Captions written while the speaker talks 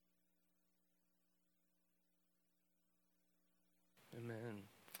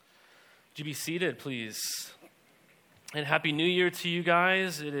Would you be seated, please? And Happy New Year to you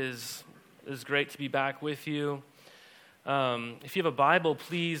guys. It is great to be back with you. If you have a Bible,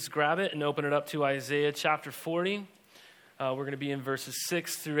 please grab it and open it up to Isaiah chapter 40. We're going to be in verses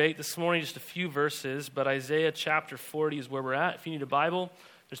 6 through 8 this morning, just a few verses, but Isaiah chapter 40 is where we're at. If you need a Bible,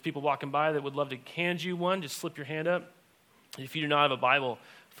 there's people walking by that would love to hand you one. Just slip your hand up. If you do not have a Bible,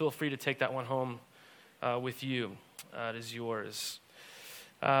 feel free to take that one home with you. It is yours.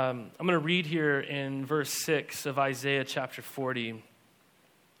 I'm going to read here in verse 6 of Isaiah chapter 40,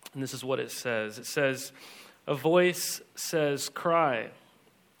 and this is what it says. It says, "A voice says, 'Cry,'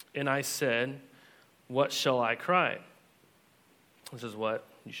 and I said, 'What shall I cry?' This is what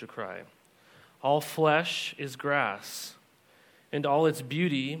you should cry. 'All flesh is grass, and all its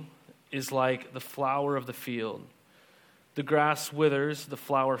beauty is like the flower of the field. The grass withers, the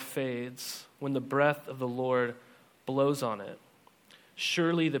flower fades, when the breath of the Lord blows on it.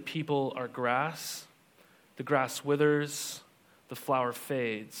 Surely the people are grass. The grass withers, the flower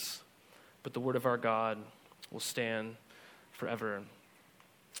fades, but the word of our God will stand forever.'"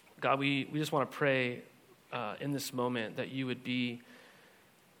 God, we just want to pray in this moment that you would be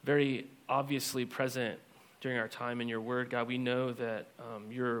very obviously present during our time in your word. God, we know that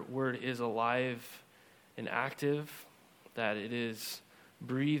your word is alive and active, that it is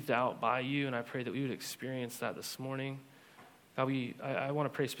breathed out by you, and I pray that we would experience that this morning. God, I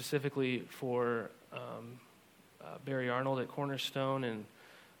want to pray specifically for Barry Arnold at Cornerstone and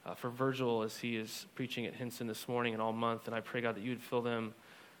for Virgil as he is preaching at Hinson this morning and all month. And I pray, God, that you would fill them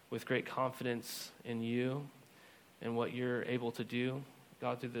with great confidence in you and what you're able to do,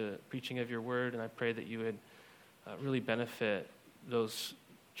 God, through the preaching of your word. And I pray that you would really benefit those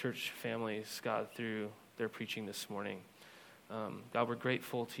church families, God, through their preaching this morning. God, we're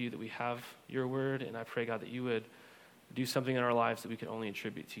grateful to you that we have your word, and I pray, God, that you would do something in our lives that we can only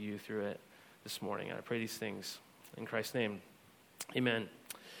attribute to you through it this morning. And I pray these things in Christ's name. Amen.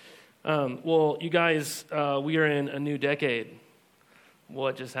 Well, you guys, we are in a new decade.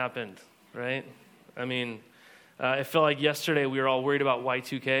 What just happened, right? I mean, it felt like yesterday we were all worried about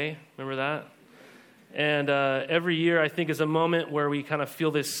Y2K. Remember that? And every year I think is a moment where we kind of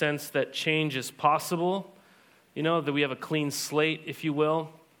feel this sense that change is possible, that we have a clean slate, if you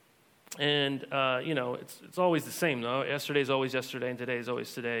will. And, it's always the same, though. Yesterday is always yesterday, and today is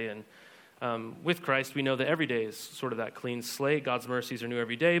always today. And with Christ, we know that every day is sort of that clean slate. God's mercies are new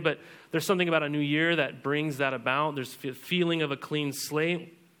every day. But there's something about a new year that brings that about. There's a feeling of a clean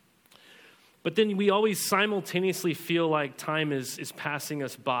slate. But then we always simultaneously feel like time is passing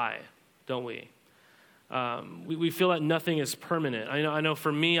us by, don't we? We feel that nothing is permanent. I know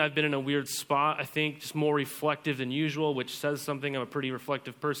for me, I've been in a weird spot, I think, just more reflective than usual, which says something. I'm a pretty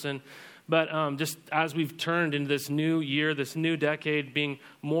reflective person. But just as we've turned into this new year, this new decade, being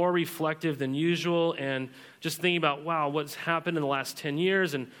more reflective than usual, and just thinking about, wow, what's happened in the last 10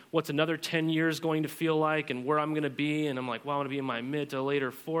 years, and what's another 10 years going to feel like, and where I'm going to be. And I'm like, wow, I'm going to be in my mid to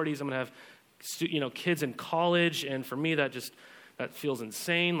later 40s. I'm going to have kids in college. And for me, that feels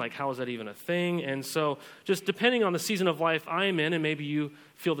insane. Like, how is that even a thing? And so just depending on the season of life I'm in, and maybe you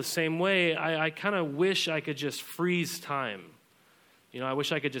feel the same way, I kind of wish I could just freeze time. I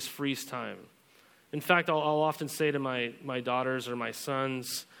wish I could just freeze time. In fact, I'll often say to my daughters or my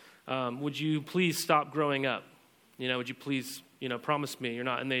sons, would you please stop growing up? Would you please, promise me you're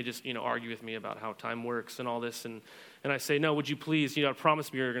not? And they just, argue with me about how time works and all this. And I say, no, would you please,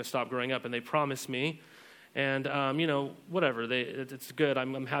 promise me you're going to stop growing up? And they promise me. And, whatever, it's good.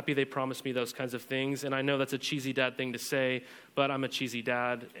 I'm happy they promised me those kinds of things. And I know that's a cheesy dad thing to say, but I'm a cheesy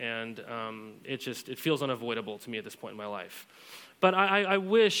dad. And it feels unavoidable to me at this point in my life. But I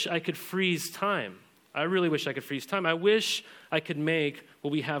wish I could freeze time. I really wish I could freeze time. I wish I could make what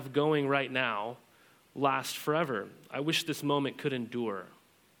we have going right now last forever. I wish this moment could endure.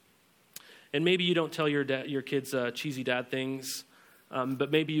 And maybe you don't tell your kids cheesy dad things, but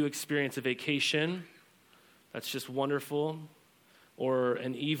maybe you experience a vacation that's just wonderful, or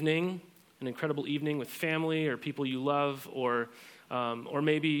an evening, an incredible evening with family or people you love, or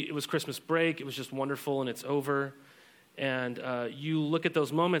maybe it was Christmas break, it was just wonderful and it's over, and you look at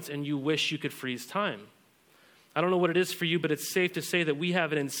those moments and you wish you could freeze time. I don't know what it is for you, but it's safe to say that we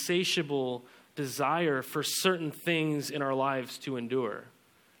have an insatiable desire for certain things in our lives to endure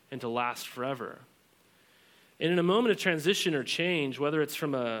and to last forever. And in a moment of transition or change, whether it's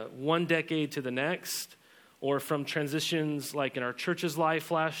from one decade to the next, or from transitions like in our church's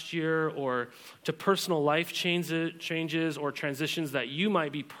life last year, or to personal life changes or transitions that you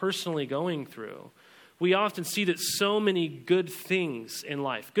might be personally going through, we often see that so many good things in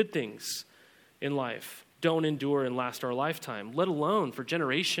life don't endure and last our lifetime, let alone for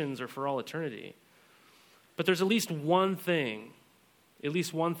generations or for all eternity. But there's at least one thing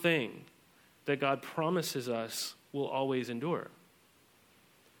that God promises us will always endure.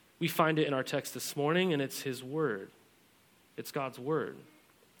 We find it in our text this morning, and it's his word. It's God's word.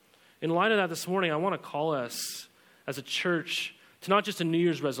 In light of that this morning, I want to call us as a church to not just a New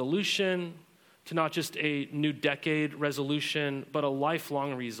Year's resolution, to not just a new decade resolution, but a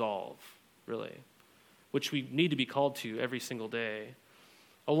lifelong resolve, really, which we need to be called to every single day.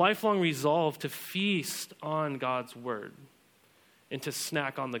 A lifelong resolve to feast on God's word and to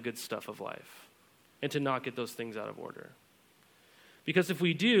snack on the good stuff of life and to not get those things out of order. Because if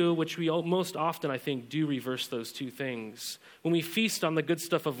we do, which we most often, I think, do reverse those two things, when we feast on the good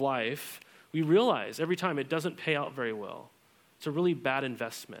stuff of life, we realize every time it doesn't pay out very well. It's a really bad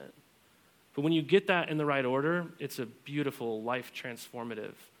investment. But when you get that in the right order, it's a beautiful,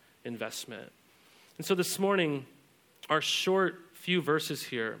 life-transformative investment. And so this morning, our short few verses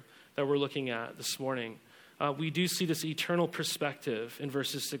here that we're looking at this morning, we do see this eternal perspective in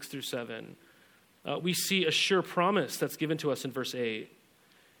verses 6 through 7. We see a sure promise that's given to us in verse 8.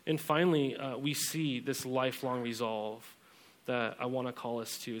 And finally, we see this lifelong resolve that I want to call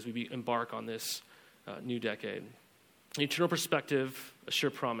us to as we embark on this new decade. An eternal perspective, a sure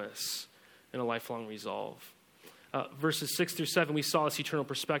promise, and a lifelong resolve. Verses 6 through 7, we saw this eternal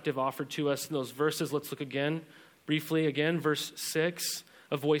perspective offered to us in those verses. Let's look briefly again. Verse 6,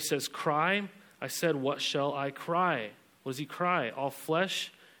 a voice says, "Cry." I said, "What shall I cry?" What does he cry? All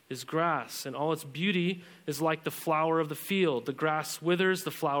flesh is grass, and all its beauty is like the flower of the field. The grass withers,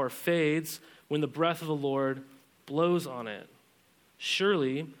 the flower fades, when the breath of the Lord blows on it.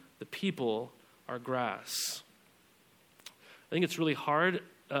 Surely the people are grass. I think it's really hard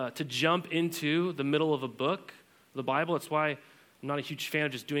to jump into the middle of a book, the Bible. That's why I'm not a huge fan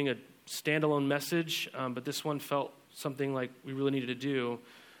of just doing a standalone message, but this one felt something like we really needed to do.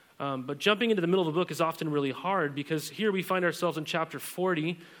 But jumping into the middle of a book is often really hard because here we find ourselves in chapter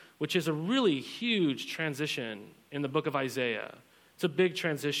 40, which is a really huge transition in the book of Isaiah. It's a big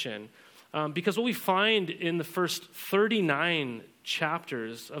transition because what we find in the first 39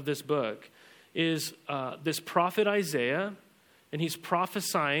 chapters of this book is this prophet Isaiah, and he's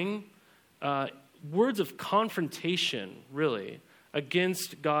prophesying words of confrontation, really,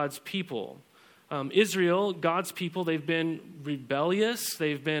 against God's people. Israel, God's people, they've been rebellious.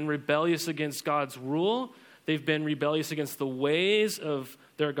 They've been rebellious against God's rule. They've been rebellious against the ways of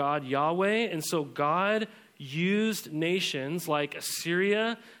their God, Yahweh. And so God used nations like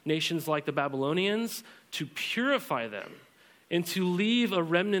Assyria, nations like the Babylonians, to purify them and to leave a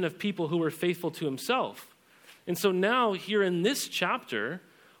remnant of people who were faithful to himself. And so now, here in this chapter,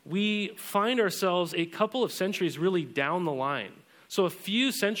 we find ourselves a couple of centuries really down the line. So a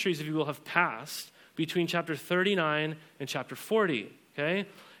few centuries, if you will, have passed between chapter 39 and chapter 40, okay?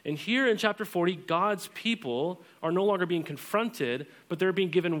 And here in chapter 40, God's people are no longer being confronted, but they're being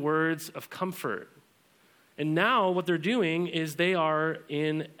given words of comfort. And now what they're doing is they are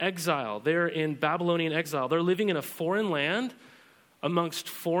in exile. They're in Babylonian exile. They're living in a foreign land amongst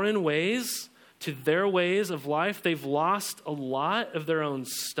foreign ways to their ways of life. They've lost a lot of their own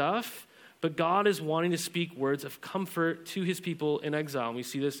stuff, but God is wanting to speak words of comfort to his people in exile. And we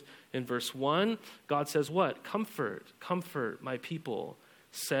see this in verse 1. God says what? Comfort, comfort my people,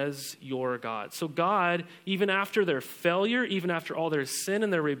 says your God. So God, even after their failure, even after all their sin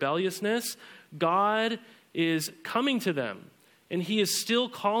and their rebelliousness, God is coming to them. And he is still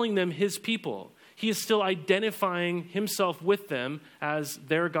calling them his people. He is still identifying himself with them as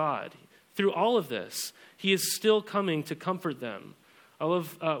their God. Through all of this, he is still coming to comfort them. I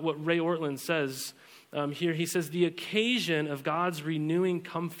love what Ray Ortlund says here. He says, the occasion of God's renewing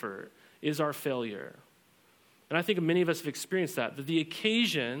comfort is our failure. And I think many of us have experienced that the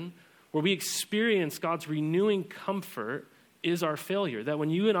occasion where we experience God's renewing comfort is our failure. That when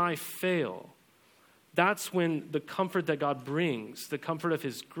you and I fail, that's when the comfort that God brings, the comfort of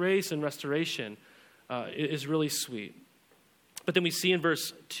his grace and restoration, is really sweet. But then we see in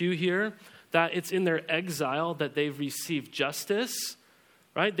verse 2 here that it's in their exile that they've received justice.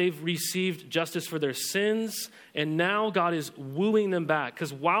 Right? They've received justice for their sins, and now God is wooing them back.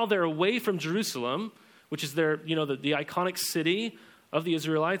 Because while they're away from Jerusalem, which is their, the iconic city of the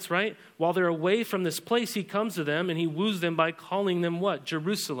Israelites, right? While they're away from this place, he comes to them and he woos them by calling them what?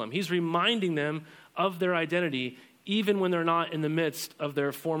 Jerusalem. He's reminding them of their identity, even when they're not in the midst of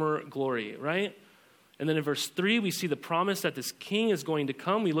their former glory, right? And then in verse 3, we see the promise that this king is going to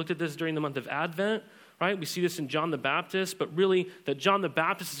come. We looked at this during the month of Advent. Right? We see this in John the Baptist, but really that John the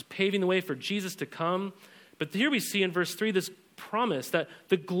Baptist is paving the way for Jesus to come. But here we see in verse 3 this promise that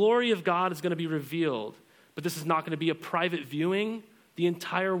the glory of God is going to be revealed. But this is not going to be a private viewing. The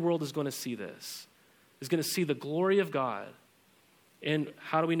entire world is going to see this, is going to see the glory of God. And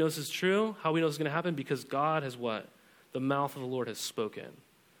how do we know this is true? How do we know this is going to happen? Because God has what? The mouth of the Lord has spoken.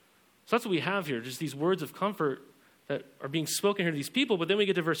 So that's what we have here, just these words of comfort that are being spoken here to these people. But then we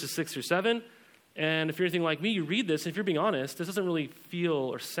get to verses 6 through 7. And if you're anything like me, you read this, and if you're being honest, this doesn't really feel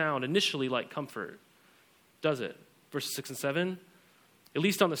or sound initially like comfort, does it? Verses 6 and 7. At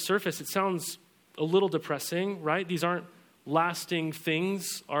least on the surface, it sounds a little depressing, right? These aren't lasting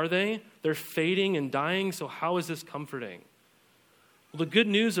things, are they? They're fading and dying, so how is this comforting? Well, the good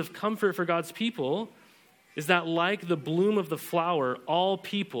news of comfort for God's people is that like the bloom of the flower, all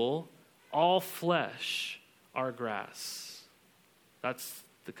people, all flesh are grass. That's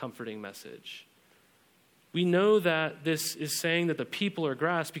the comforting message. We know that this is saying that the people are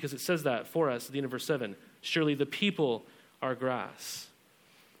grass because it says that for us at the end of verse 7. Surely the people are grass.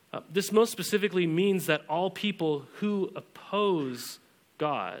 This most specifically means that all people who oppose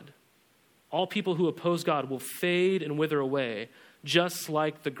God, will fade and wither away, just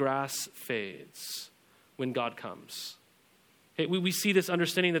like the grass fades when God comes. We see this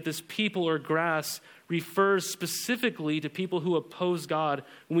understanding that this people or grass refers specifically to people who oppose God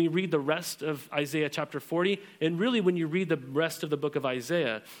when we read the rest of Isaiah chapter 40, and really when you read the rest of the book of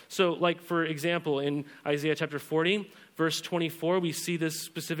Isaiah. So like, for example, in Isaiah chapter 40, verse 24, we see this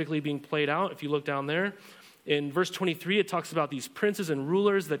specifically being played out. If you look down there, in verse 23, it talks about these princes and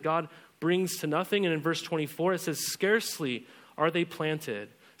rulers that God brings to nothing. And in verse 24, it says, scarcely are they planted,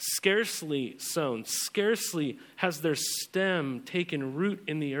 scarcely sown, scarcely has their stem taken root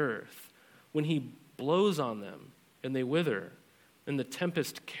in the earth, when he blows on them and they wither, and the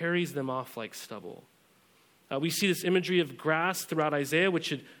tempest carries them off like stubble. We see this imagery of grass throughout Isaiah, which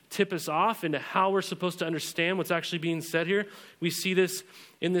should tip us off into how we're supposed to understand what's actually being said here. We see this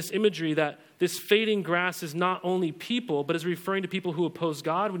in this imagery that this fading grass is not only people, but is referring to people who oppose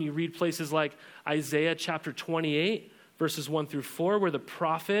God. When you read places like Isaiah chapter 28, verses 1 through 4, where the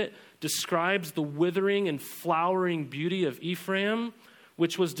prophet describes the withering and flowering beauty of Ephraim,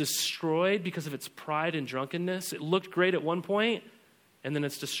 which was destroyed because of its pride and drunkenness. It looked great at one point, and then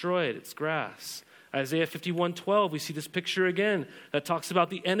it's destroyed. It's grass. Isaiah 51:12, we see this picture again that talks about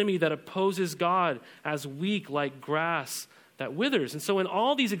the enemy that opposes God as weak like grass that withers. And so in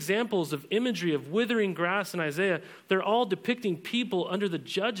all these examples of imagery of withering grass in Isaiah, they're all depicting people under the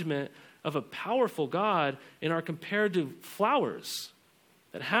judgment of a powerful God and are compared to flowers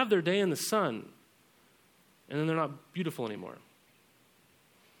that have their day in the sun, and then they're not beautiful anymore.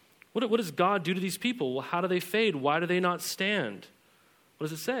 What does God do to these people? Well, how do they fade? Why do they not stand? What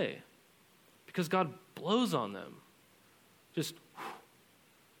does it say? Because God blows on them, just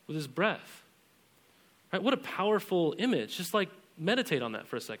with his breath. Right? What a powerful image. Just like meditate on that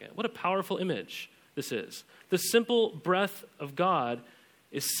for a second. What a powerful image this is. The simple breath of God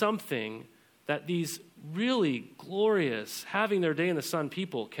is something that these really glorious, having their day in the sun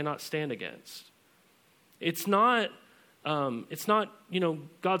people cannot stand against. It's not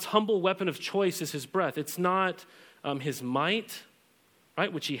God's humble weapon of choice is his breath. It's not his might,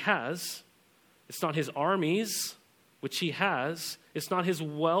 right, which he has. It's not his armies, which he has. It's not his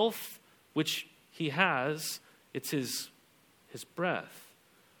wealth, which he has. It's his breath,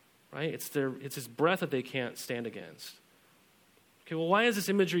 right? It's his breath that they can't stand against. Okay, well, why is this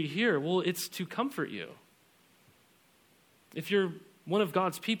imagery here? Well, it's to comfort you. If you're one of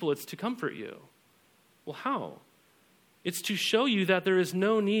God's people, it's to comfort you. Well, how? It's to show you that there is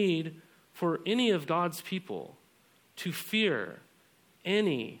no need for any of God's people to fear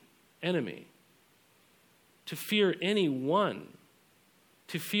any enemy, to fear anyone,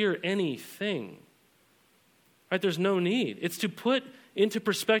 to fear anything. Right? There's no need. It's to put into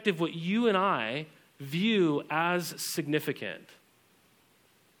perspective what you and I view as significant.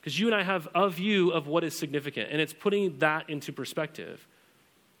 Because you and I have a view of what is significant, and it's putting that into perspective.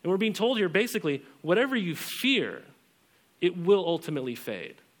 And we're being told here, basically, whatever you fear, it will ultimately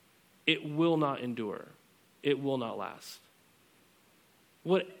fade. It will not endure. It will not last.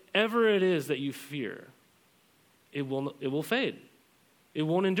 Whatever it is that you fear, it will fade. It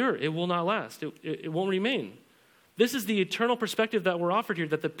won't endure. It will not last. It won't remain. This is the eternal perspective that we're offered here,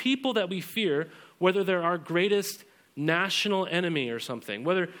 that the people that we fear, whether they're our greatest national enemy or something,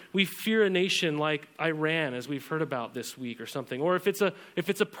 whether we fear a nation like Iran, as we've heard about this week or something, or if it's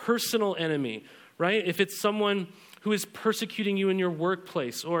a personal enemy, right? If it's someone who is persecuting you in your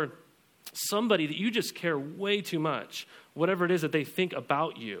workplace, or somebody that you just care way too much, whatever it is that they think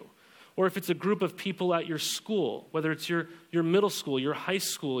about you, or if it's a group of people at your school, whether it's your middle school, your high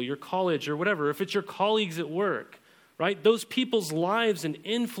school, your college, or whatever, if it's your colleagues at work, right? Those people's lives and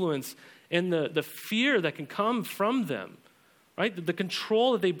influence and the fear that can come from them, right? The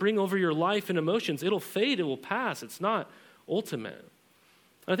control that they bring over your life and emotions, it'll fade, it will pass. It's not ultimate.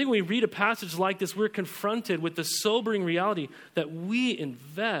 I think when we read a passage like this, we're confronted with the sobering reality that we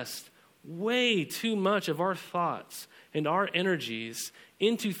invest way too much of our thoughts and our energies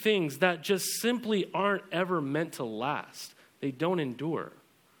into things that just simply aren't ever meant to last. They don't endure.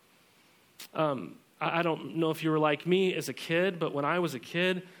 I don't know if you were like me as a kid, but when I was a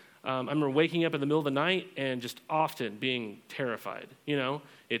kid, I remember waking up in the middle of the night and just often being terrified. You know,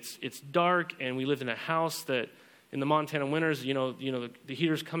 it's dark, and we lived in a house that in the Montana winters, the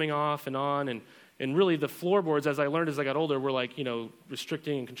heater's coming off and on, and really the floorboards, as I learned as I got older, were like,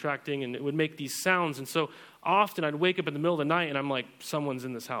 restricting and contracting, and it would make these sounds. And so often I'd wake up in the middle of the night and I'm like, someone's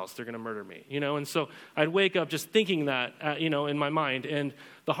in this house, they're going to murder me, And so I'd wake up just thinking that, in my mind. And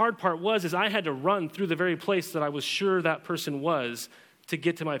the hard part is I had to run through the very place that I was sure that person was to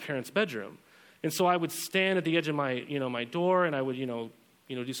get to my parents' bedroom. And so I would stand at the edge of my, my door, and I would,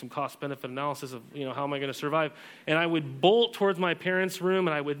 do some cost-benefit analysis of, how am I going to survive? And I would bolt towards my parents' room,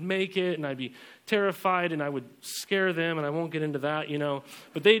 and I would make it, and I'd be terrified, and I would scare them, and I won't get into that,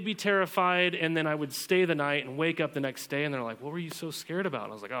 But they'd be terrified, and then I would stay the night and wake up the next day, and they're like, what were you so scared about?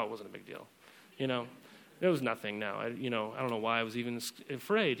 And I was like, oh, it wasn't a big deal, It was nothing now. I don't know why I was even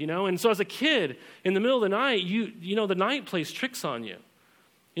afraid, And so as a kid, in the middle of the night, the night plays tricks on you.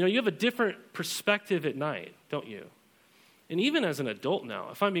 You have a different perspective at night, don't you? And even as an adult now,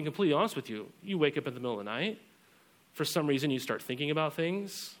 if I'm being completely honest with you, you wake up in the middle of the night. For some reason, you start thinking about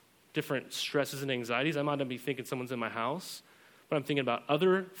things, different stresses and anxieties. I might not be thinking someone's in my house, but I'm thinking about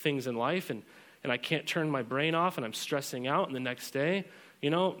other things in life, and I can't turn my brain off, and I'm stressing out. And the next day,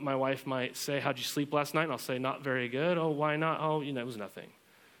 my wife might say, how'd you sleep last night? And I'll say, not very good. Oh, why not? Oh, it was nothing.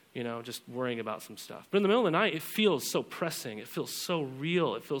 Just worrying about some stuff. But in the middle of the night, it feels so pressing. It feels so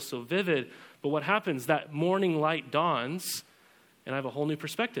real. It feels so vivid. But what happens, that morning light dawns, and I have a whole new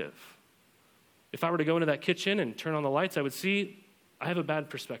perspective. If I were to go into that kitchen and turn on the lights, I would see I have a bad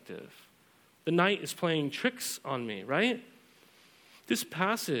perspective. The night is playing tricks on me, right? This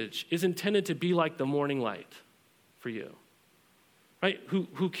passage is intended to be like the morning light for you. Right,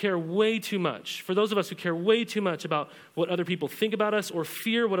 who care way too much. For those of us who care way too much about what other people think about us or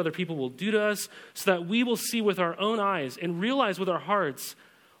fear what other people will do to us, so that we will see with our own eyes and realize with our hearts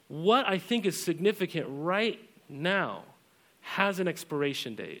what I think is significant right now has an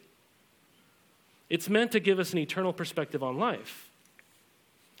expiration date. It's meant to give us an eternal perspective on life.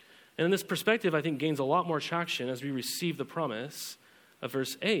 And this perspective, I think, gains a lot more traction as we receive the promise of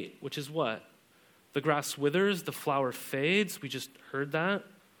verse 8, which is what? The grass withers, the flower fades. We just heard that.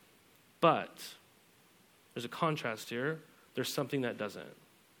 But there's a contrast here. There's something that doesn't.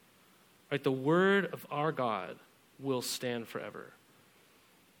 Right? The word of our God will stand forever.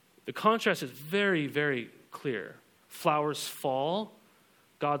 The contrast is very, very clear. Flowers fall,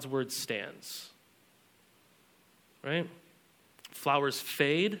 God's word stands. Right? Flowers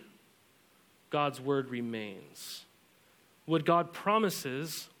fade, God's word remains. What God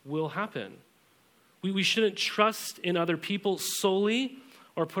promises will happen. We shouldn't trust in other people solely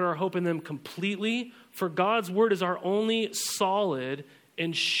or put our hope in them completely, for God's word is our only solid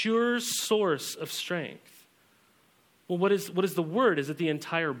and sure source of strength. Well, what is the word? Is it the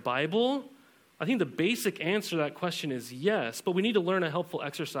entire Bible? I think the basic answer to that question is yes, but we need to learn a helpful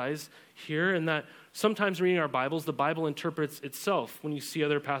exercise here in that sometimes reading our Bibles, the Bible interprets itself when you see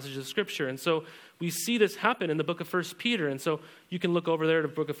other passages of Scripture. And so we see this happen in the book of 1 Peter. And so you can look over there to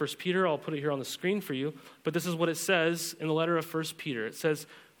the book of 1 Peter. I'll put it here on the screen for you. But this is what it says in the letter of 1 Peter. It says,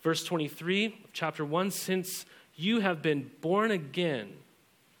 verse 23, chapter 1, since you have been born again.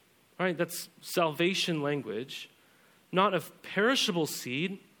 All right, that's salvation language. Not of perishable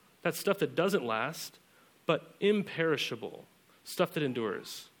seed, that's stuff that doesn't last, but imperishable, stuff that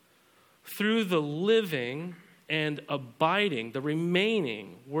endures. Through the living and abiding, the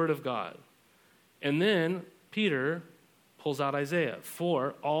remaining word of God. And then Peter pulls out Isaiah.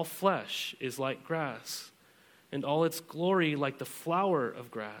 For all flesh is like grass, and all its glory like the flower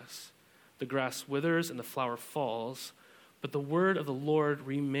of grass. The grass withers and the flower falls, but the word of the Lord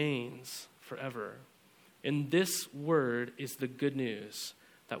remains forever. And this word is the good news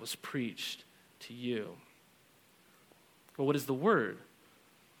that was preached to you. Well, what is the word?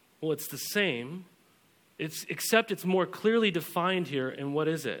 Well, it's the same, except it's more clearly defined here. And what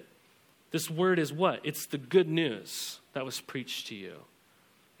is it? This word is what? It's the good news that was preached to you.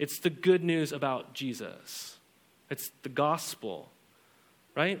 It's the good news about Jesus. It's the gospel,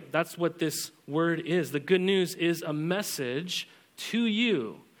 right? That's what this word is. The good news is a message to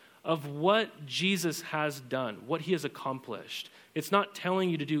you of what Jesus has done, what he has accomplished. It's not telling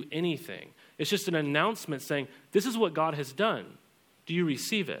you to do anything. It's just an announcement saying, this is what God has done. Do you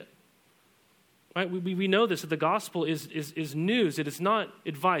receive it? Right? We know this, that the gospel is news. It is not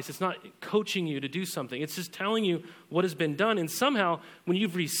advice. It's not coaching you to do something. It's just telling you what has been done. And somehow, when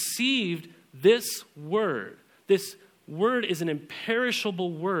you've received this word is an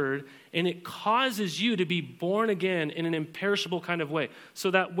imperishable word, and it causes you to be born again in an imperishable kind of way.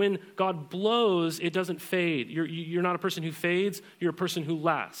 So that when God blows, it doesn't fade. You're not a person who fades. You're a person who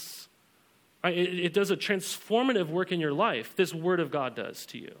lasts. Right? It does a transformative work in your life. This word of God does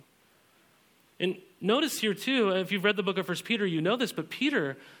to you. And notice here too, if you've read the book of 1 Peter, you know this, but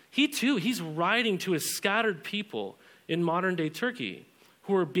Peter, he's writing to a scattered people in modern day Turkey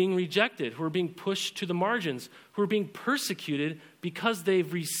who are being rejected, who are being pushed to the margins, who are being persecuted because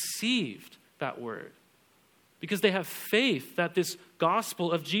they've received that word, because they have faith that this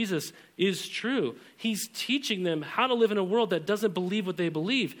gospel of Jesus is true. He's teaching them how to live in a world that doesn't believe what they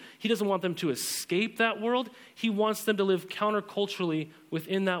believe. He doesn't want them to escape that world. He wants them to live counterculturally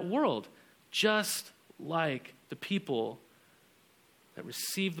within that world, just like the people that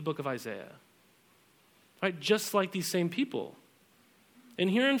received the book of Isaiah. Right? Just like these same people. And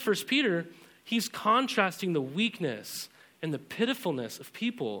here in 1 Peter, he's contrasting the weakness and the pitifulness of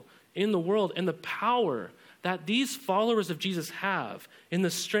people in the world and the power that these followers of Jesus have in the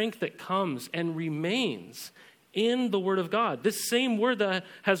strength that comes and remains in the word of God. This same word that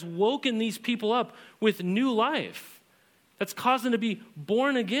has woken these people up with new life, that's caused them to be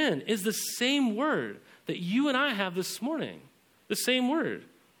born again, is the same word that you and I have this morning. The same word.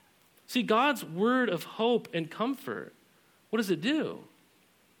 See, God's word of hope and comfort, what does it do?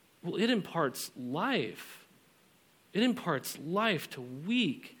 Well, it imparts life. It imparts life to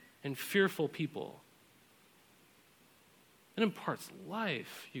weak and fearful people. It imparts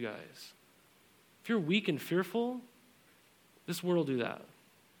life, you guys. If you're weak and fearful, this word will do that.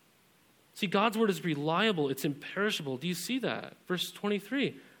 See, God's word is reliable. It's imperishable. Do you see that? Verse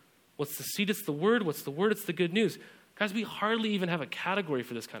 23. What's the seed? It's the word. What's the word? It's the good news. Guys, we hardly even have a category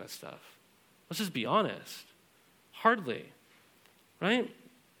for this kind of stuff. Let's just be honest. Hardly. Right?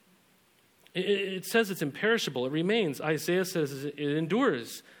 It says it's imperishable. It remains. Isaiah says it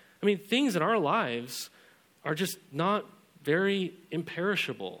endures. I mean, things in our lives are just not very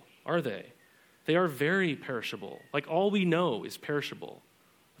imperishable, are they? They are very perishable. Like all we know is perishable.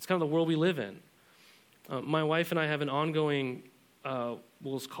 That's kind of the world we live in. My wife and I have an ongoing,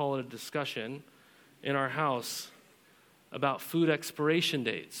 we'll call it a discussion in our house about food expiration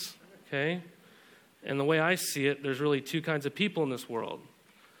dates, okay? And the way I see it, there's really two kinds of people in this world.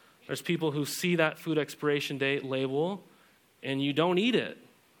 There's people who see that food expiration date label and you don't eat it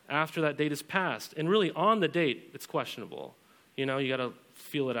after that date is passed. And really on the date, it's questionable. You know, you got to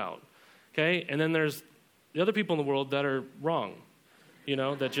feel it out. Okay? And then there's the other people in the world that are wrong. You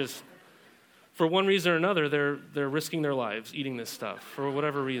know, that just, for one reason or another, they're risking their lives eating this stuff for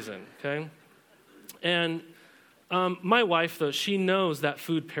whatever reason. Okay? And my wife, though, she knows that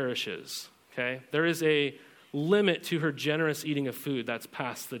food perishes. Okay? There is a limit to her generous eating of food that's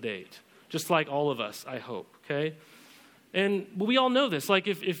past the date. Just like all of us, I hope, okay? And we all know this. Like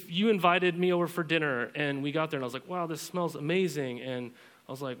if you invited me over for dinner and we got there and I was like, wow, this smells amazing. And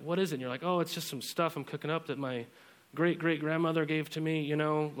I was like, what is it? And you're like, oh, it's just some stuff I'm cooking up that my great-great-grandmother gave to me, you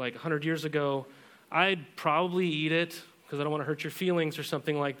know, like 100 years ago. I'd probably eat it because I don't want to hurt your feelings or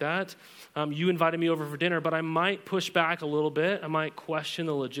something like that. You invited me over for dinner, but I might push back a little bit. I might question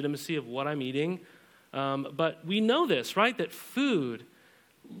the legitimacy of what I'm eating. But we know this, right? That food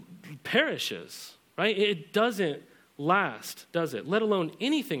perishes, right? It doesn't last, does it? Let alone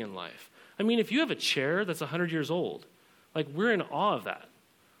anything in life. I mean, if you have a chair that's 100 years old, like we're in awe of that.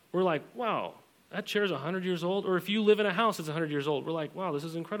 We're like, wow, that chair is 100 years old. Or if you live in a house that's 100 years old, we're like, wow, this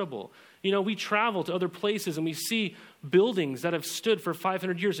is incredible. You know, we travel to other places and we see buildings that have stood for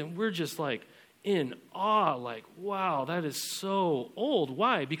 500 years and we're just like in awe, like, wow, that is so old.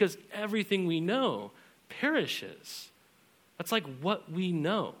 Why? Because everything we know perishes. That's like what we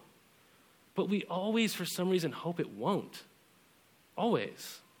know. But we always, for some reason, hope it won't.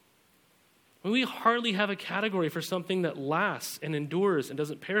 Always. We hardly have a category for something that lasts and endures and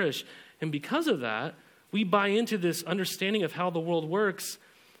doesn't perish. And because of that, we buy into this understanding of how the world works,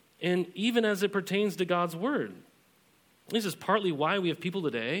 and even as it pertains to God's word. This is partly why we have people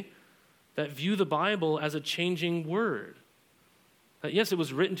today that view the Bible as a changing word. That yes, it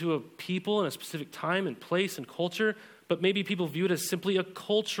was written to a people in a specific time and place and culture, but maybe people view it as simply a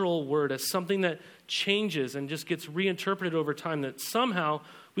cultural word, as something that changes and just gets reinterpreted over time, that somehow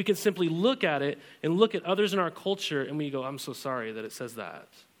we can simply look at it and look at others in our culture and we go, I'm so sorry that it says that.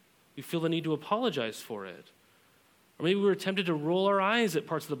 We feel the need to apologize for it. Or maybe we were tempted to roll our eyes at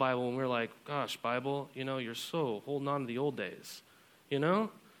parts of the Bible when we were like, gosh, Bible, you're so holding on to the old days,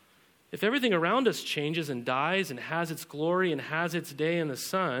 If everything around us changes and dies and has its glory and has its day in the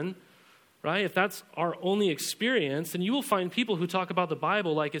sun, right? If that's our only experience, then you will find people who talk about the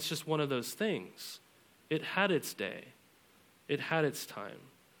Bible like it's just one of those things. It had its day. It had its time.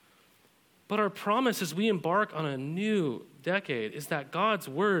 But our promise as we embark on a new decade is that God's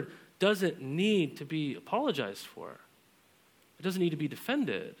word doesn't need to be apologized for. It doesn't need to be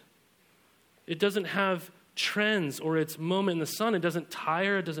defended. It doesn't have trends or its moment in the sun. It doesn't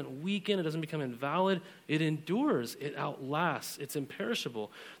tire. It doesn't weaken. It doesn't become invalid. It endures. It outlasts. It's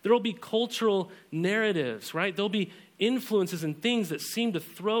imperishable. There will be cultural narratives, right? There'll be influences and things that seem to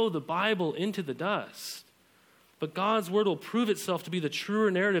throw the Bible into the dust. But God's word will prove itself to be the truer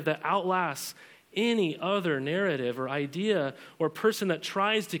narrative that outlasts any other narrative or idea or person that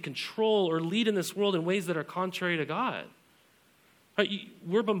tries to control or lead in this world in ways that are contrary to God. Right?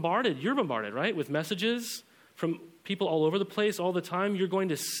 You're bombarded, right, with messages from people all over the place all the time. You're going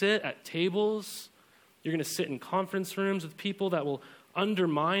to sit at tables. You're going to sit in conference rooms with people that will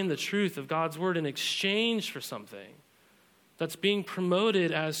undermine the truth of God's word in exchange for something that's being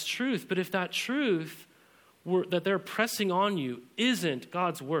promoted as truth. But if that truth that they're pressing on you isn't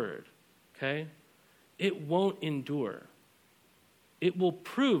God's word, okay, it won't endure. It will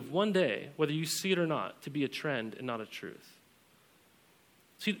prove one day, whether you see it or not, to be a trend and not a truth.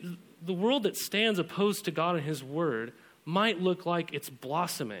 See, the world that stands opposed to God and his word might look like it's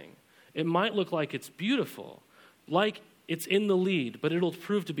blossoming. It might look like it's beautiful, like it's in the lead, but it'll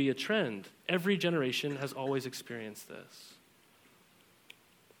prove to be a trend. Every generation has always experienced this.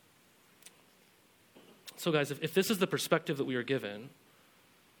 So guys, if this is the perspective that we are given,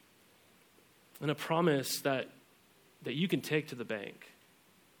 and a promise that you can take to the bank,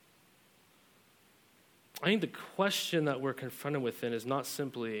 I think the question that we're confronted with then is not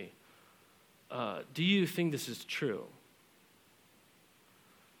simply, do you think this is true?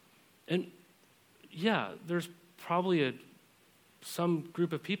 And yeah, there's probably some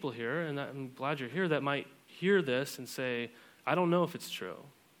group of people here, and I'm glad you're here, that might hear this and say, I don't know if it's true.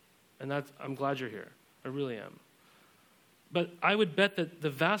 And I'm glad you're here. I really am. But I would bet that the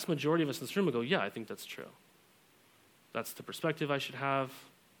vast majority of us in this room would go, yeah, I think that's true. That's the perspective I should have.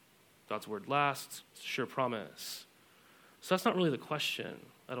 God's word lasts. It's a sure promise. So that's not really the question,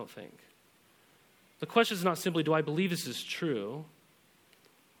 I don't think. The question is not simply, do I believe this is true?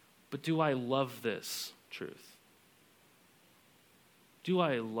 But do I love this truth? Do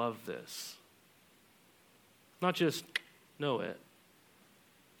I love this? Not just know it.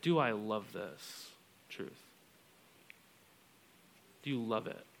 Do I love this truth? Do you love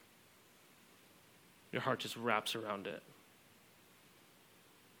it? Your heart just wraps around it.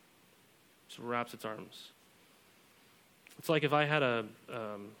 Just wraps its arms. It's like if I had a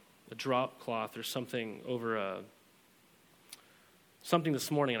drop cloth or something over something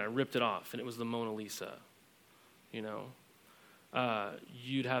this morning and I ripped it off and it was the Mona Lisa,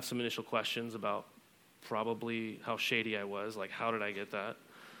 you'd have some initial questions about probably how shady I was, like how did I get that?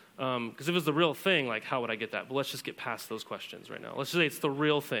 Because if it was the real thing, like how would I get that? But let's just get past those questions right now. Let's just say it's the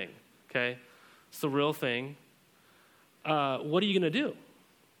real thing, okay? It's the real thing. What are you going to do?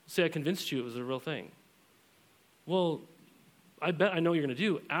 Say I convinced you it was the real thing. Well, I bet I know what you're going to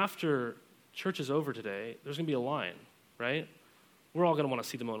do. After church is over today, there's going to be a line, right? We're all going to want to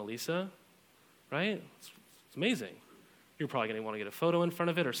see the Mona Lisa, right? It's amazing. You're probably going to want to get a photo in front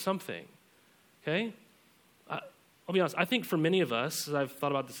of it or something, okay? I'll be honest, I think for many of us, as I've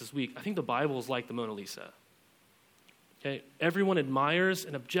thought about this week, I think the Bible is like the Mona Lisa. Okay? Everyone admires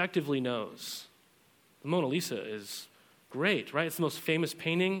and objectively knows the Mona Lisa is great, right? It's the most famous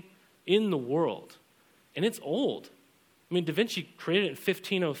painting in the world. And it's old. I mean, Da Vinci created it in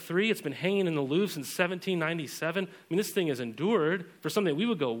 1503. It's been hanging in the Louvre since 1797. I mean, this thing has endured for something we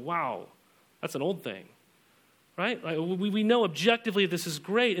would go, wow, that's an old thing, right? Like, we know objectively this is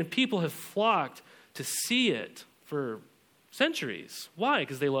great, and people have flocked to see it for centuries. Why?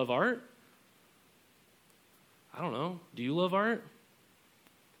 Because they love art? I don't know. Do you love art?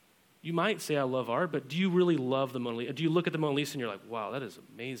 You might say I love art, but do you really love the Mona Lisa? Do you look at the Mona Lisa and you're like, wow, that is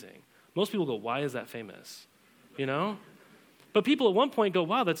amazing? Most people go, why is that famous? But people at one point go,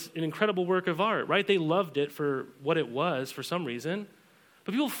 wow, that's an incredible work of art, right? They loved it for what it was for some reason.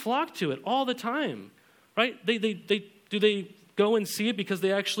 But people flock to it all the time, right? Do they go and see it because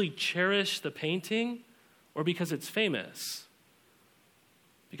they actually cherish the painting or because it's famous?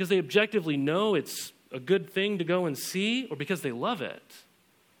 Because they objectively know it's a good thing to go and see, or because they love it?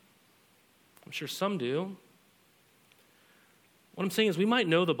 I'm sure some do. What I'm saying is we might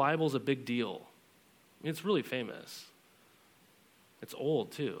know the Bible's a big deal. I mean, it's really famous. It's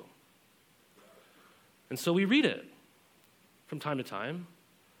old, too. And so we read it from time to time.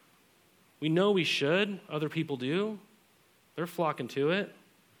 We know we should. Other people do. They're flocking to it.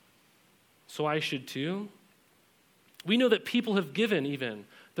 So I should too. We know that people have given even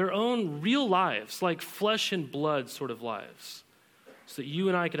their own real lives, like flesh and blood sort of lives, so that you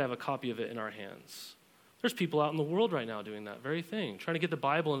and I could have a copy of it in our hands. There's people out in the world right now doing that very thing, trying to get the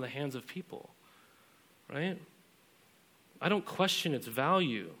Bible in the hands of people, right? I don't question its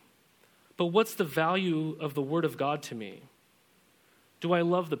value, but what's the value of the Word of God to me? Do I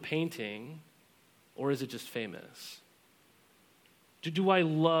love the painting, or is it just famous? Do I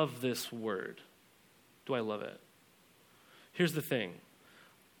love this word? Do I love it? Here's the thing.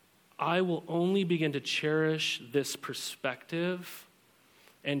 I will only begin to cherish this perspective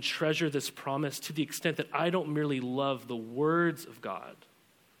and treasure this promise to the extent that I don't merely love the words of God,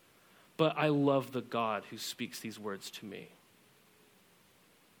 but I love the God who speaks these words to me.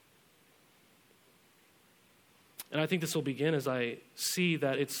 And I think this will begin as I see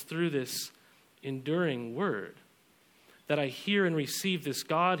that it's through this enduring word that I hear and receive this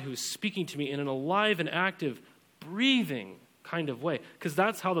God who is speaking to me in an alive and active, breathing kind of way, because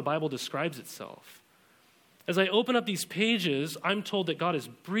that's how the Bible describes itself. As I open up these pages, I'm told that God is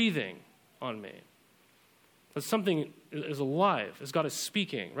breathing on me. That something is alive, as God is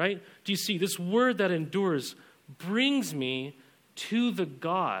speaking, right? Do you see? This word that endures brings me to the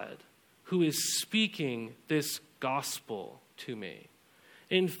God who is speaking this gospel to me.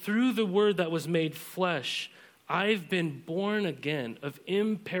 And through the word that was made flesh, I've been born again of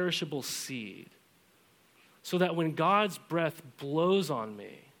imperishable seed, so that when God's breath blows on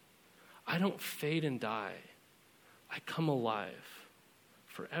me, I don't fade and die. I come alive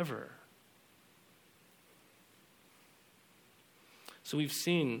forever. So we've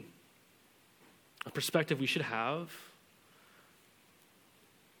seen a perspective we should have,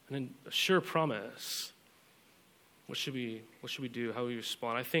 and a sure promise. What should we do? How do we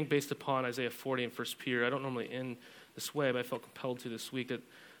respond? I think based upon Isaiah 40 and 1 Peter, I don't normally end this way, but I felt compelled to this week, that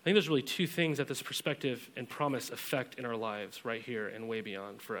I think there's really two things that this perspective and promise affect in our lives right here and way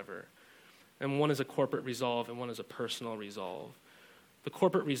beyond forever. And one is a corporate resolve and one is a personal resolve. The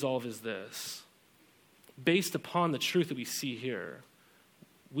corporate resolve is this. Based upon the truth that we see here,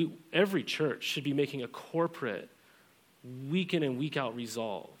 every church should be making a corporate week in and week out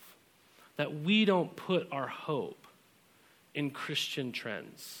resolve that we don't put our hope in Christian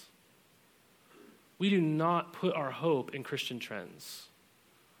trends. We do not put our hope in Christian trends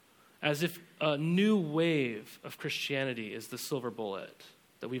as if a new wave of Christianity is the silver bullet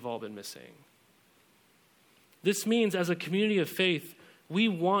that we've all been missing. This means as a community of faith, we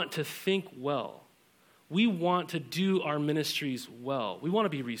want to think well. We want to do our ministries well. We want to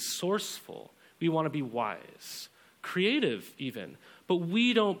be resourceful. We want to be wise, creative even. But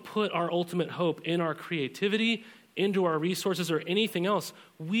we don't put our ultimate hope in our creativity, into our resources, or anything else.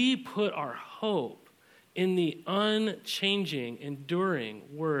 We put our hope in the unchanging, enduring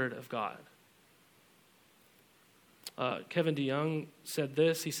Word of God. Kevin DeYoung said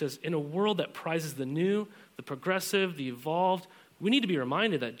this. He says, in a world that prizes the new, the progressive, the evolved, we need to be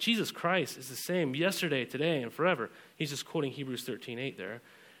reminded that Jesus Christ is the same yesterday, today, and forever. He's just quoting Hebrews 13:8 there.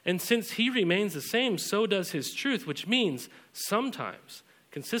 And since he remains the same, so does his truth, which means sometimes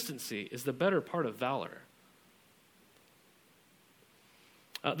consistency is the better part of valor.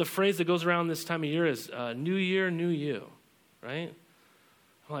 The phrase that goes around this time of year is new year, new you, right?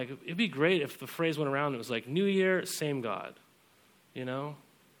 I'm like, it'd be great if the phrase went around and it was like, new year, same God, you know?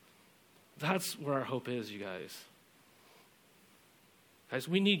 That's where our hope is, you guys. Guys,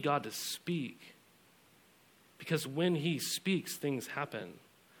 we need God to speak, because when he speaks, things happen.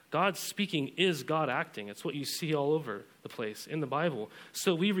 God speaking is God acting. It's what you see all over the place in the Bible.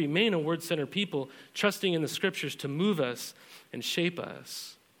 So we remain a word-centered people, trusting in the scriptures to move us and shape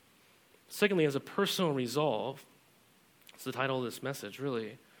us. Secondly, as a personal resolve, it's the title of this message,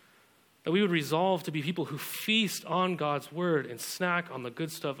 really, that we would resolve to be people who feast on God's word and snack on the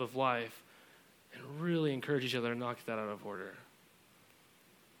good stuff of life and really encourage each other to knock that out of order.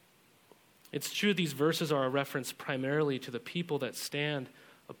 It's true these verses are a reference primarily to the people that stand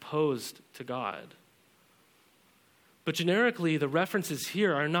opposed to God. But generically, the references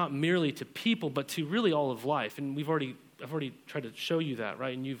here are not merely to people, but to really all of life. And I've already tried to show you that,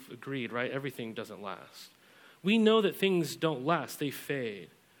 right? And you've agreed, right? Everything doesn't last. We know that things don't last, they fade.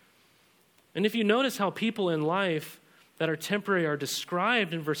 And if you notice how people in life that are temporary are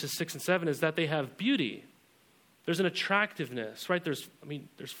described in verses 6 and 7 is that they have beauty. There's an attractiveness, right?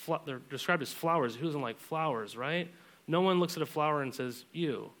 They're described as flowers. Who doesn't like flowers, right? No one looks at a flower and says,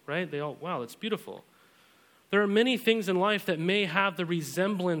 ew, right? They all, wow, that's beautiful. There are many things in life that may have the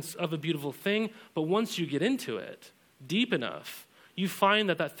resemblance of a beautiful thing, but once you get into it deep enough, you find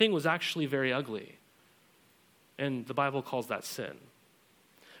that that thing was actually very ugly. And the Bible calls that sin.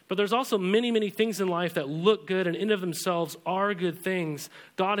 But there's also many, many things in life that look good and in of themselves are good things.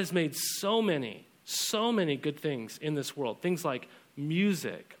 God has made so many good things in this world. Things like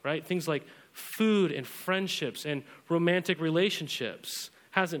music, right? Things like food and friendships and romantic relationships,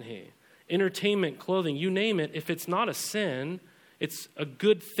 hasn't he? Entertainment, clothing, you name it. If it's not a sin, it's a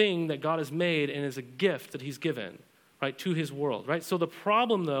good thing that God has made and is a gift that he's given, right, to his world, right? So the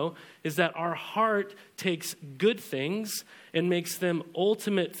problem, though, is that our heart takes good things and makes them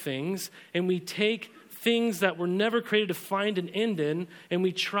ultimate things, and we take things that were never created to find an end in, and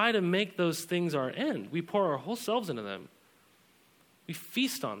we try to make those things our end. We pour our whole selves into them. We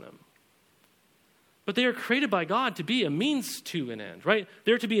feast on them. But they are created by God to be a means to an end, right?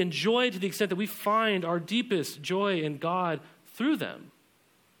 They're to be enjoyed to the extent that we find our deepest joy in God through them.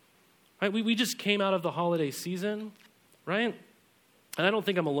 Right? We just came out of the holiday season, right? And I don't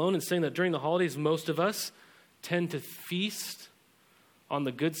think I'm alone in saying that during the holidays, most of us tend to feast on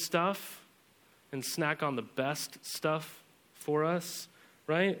the good stuff and snack on the best stuff for us,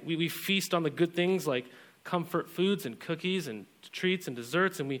 right? We feast on the good things like comfort foods and cookies and treats and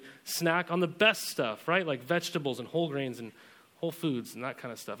desserts, and we snack on the best stuff, right? Like vegetables and whole grains and whole foods and that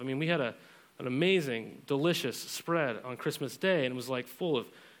kind of stuff. I mean, we had an amazing, delicious spread on Christmas Day, and it was like full of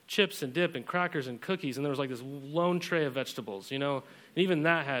chips and dip and crackers and cookies, and there was like this lone tray of vegetables, and even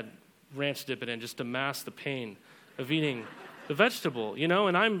that had ranch dip in just to mask the pain of eating the vegetable,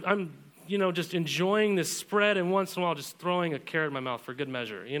 and I'm just enjoying this spread, and once in a while just throwing a carrot in my mouth for good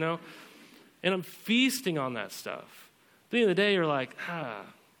measure, and I'm feasting on that stuff. At the end of the day, you're like,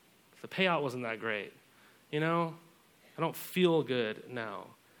 the payout wasn't that great, I don't feel good now.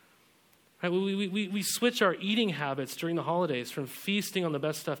 Right? We switch our eating habits during the holidays from feasting on the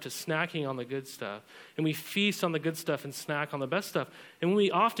best stuff to snacking on the good stuff. And we feast on the good stuff and snack on the best stuff. And we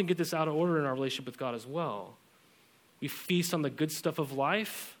often get this out of order in our relationship with God as well. We feast on the good stuff of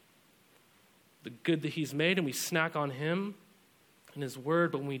life, the good that he's made, and we snack on him and his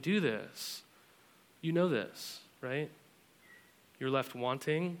word. But when we do this, you know this, right? You're left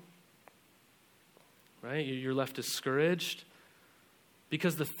wanting, right? You're left discouraged.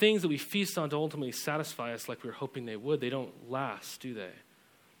 Because the things that we feast on to ultimately satisfy us like we were hoping they would, they don't last, do they?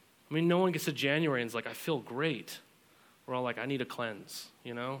 I mean, no one gets to January and is like, I feel great. We're all like, I need a cleanse,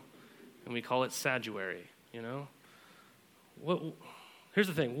 And we call it Saduary, Here's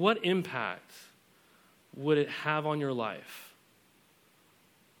the thing. What impact would it have on your life?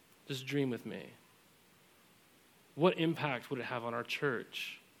 Just dream with me. What impact would it have on our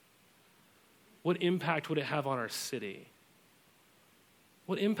church? What impact would it have on our city?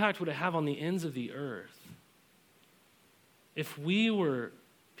 What impact would it have on the ends of the earth if we were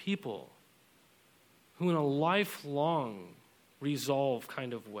people who in a lifelong resolve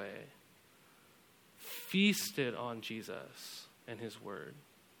kind of way feasted on Jesus and his word,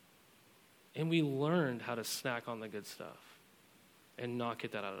 and we learned how to snack on the good stuff and not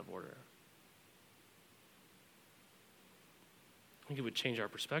get that out of order? I think it would change our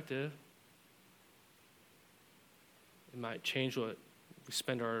perspective. It might change what we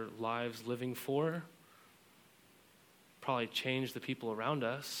spend our lives living for. Probably change the people around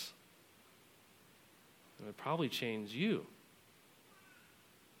us. It would probably change you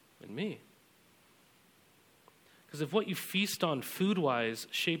and me. Because if what you feast on food-wise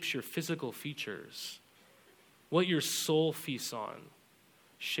shapes your physical features, what your soul feasts on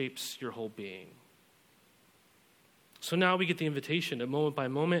shapes your whole being. So now we get the invitation to moment by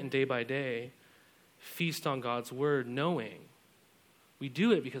moment and day by day feast on God's word, knowing. We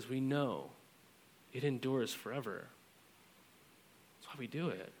do it because we know it endures forever. That's why we do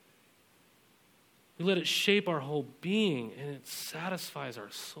it. We let it shape our whole being, and it satisfies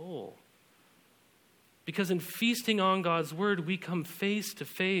our soul. Because in feasting on God's word, we come face to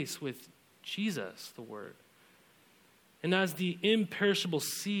face with Jesus, the word. And as the imperishable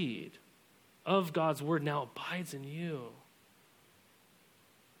seed of God's word now abides in you,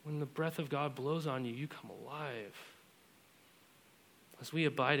 when the breath of God blows on you, you come alive. As we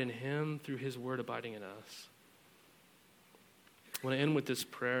abide in him through his word abiding in us. I want to end with this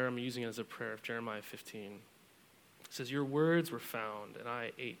prayer. I'm using it as a prayer of Jeremiah 15. It says, your words were found, and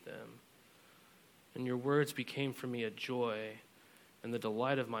I ate them. And your words became for me a joy and the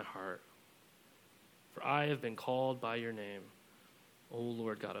delight of my heart. For I have been called by your name, O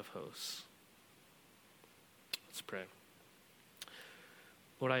Lord God of hosts. Let's pray.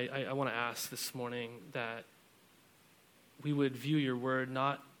 Lord, I want to ask this morning that we would view your word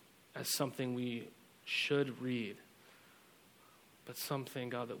not as something we should read, but something,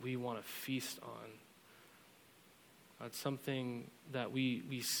 God, that we want to feast on. God, something that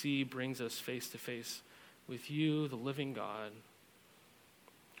we see brings us face to face with you, the living God.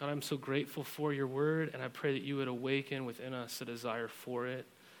 God, I'm so grateful for your word, and I pray that you would awaken within us a desire for it,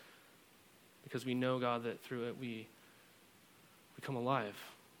 because we know, God, that through it we come alive.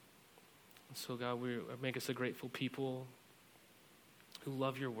 And so, God, make us a grateful people who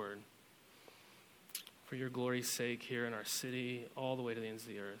love your word for your glory's sake here in our city, all the way to the ends of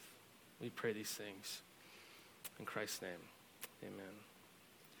the earth. We pray these things in Christ's name.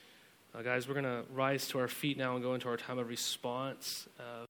 Amen. Guys, we're going to rise to our feet now and go into our time of response.